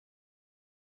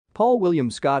Paul William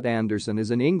Scott Anderson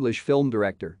is an English film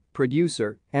director,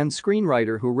 producer, and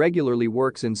screenwriter who regularly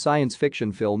works in science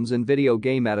fiction films and video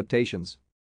game adaptations.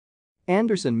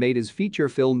 Anderson made his feature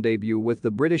film debut with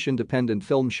the British independent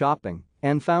film Shopping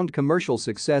and found commercial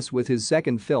success with his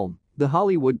second film, the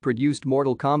Hollywood-produced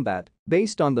Mortal Kombat,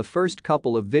 based on the first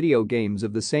couple of video games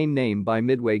of the same name by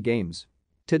Midway Games.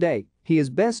 Today, he is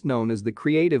best known as the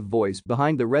creative voice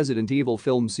behind the Resident Evil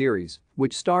film series,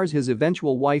 which stars his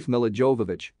eventual wife Milla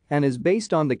Jovovich and is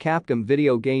based on the Capcom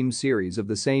video game series of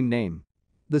the same name.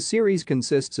 The series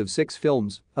consists of 6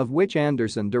 films, of which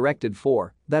Anderson directed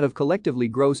 4, that have collectively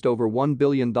grossed over $1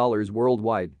 billion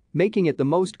worldwide, making it the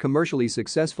most commercially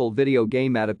successful video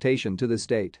game adaptation to this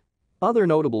date. Other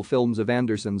notable films of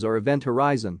Anderson's are Event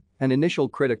Horizon, an initial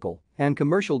critical and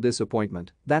commercial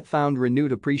disappointment that found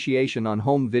renewed appreciation on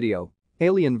home video,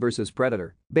 Alien vs.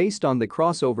 Predator, based on the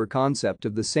crossover concept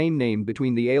of the same name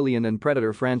between the Alien and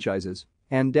Predator franchises,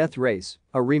 and Death Race,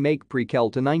 a remake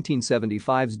prequel to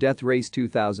 1975's Death Race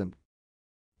 2000.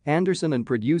 Anderson and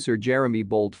producer Jeremy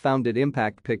Bolt founded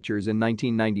Impact Pictures in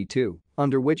 1992,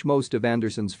 under which most of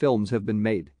Anderson's films have been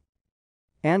made.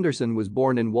 Anderson was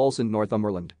born in Walsall,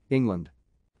 Northumberland, England.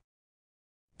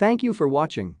 Thank you for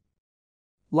watching.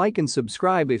 Like and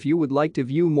subscribe if you would like to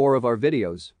view more of our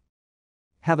videos.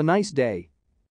 Have a nice day.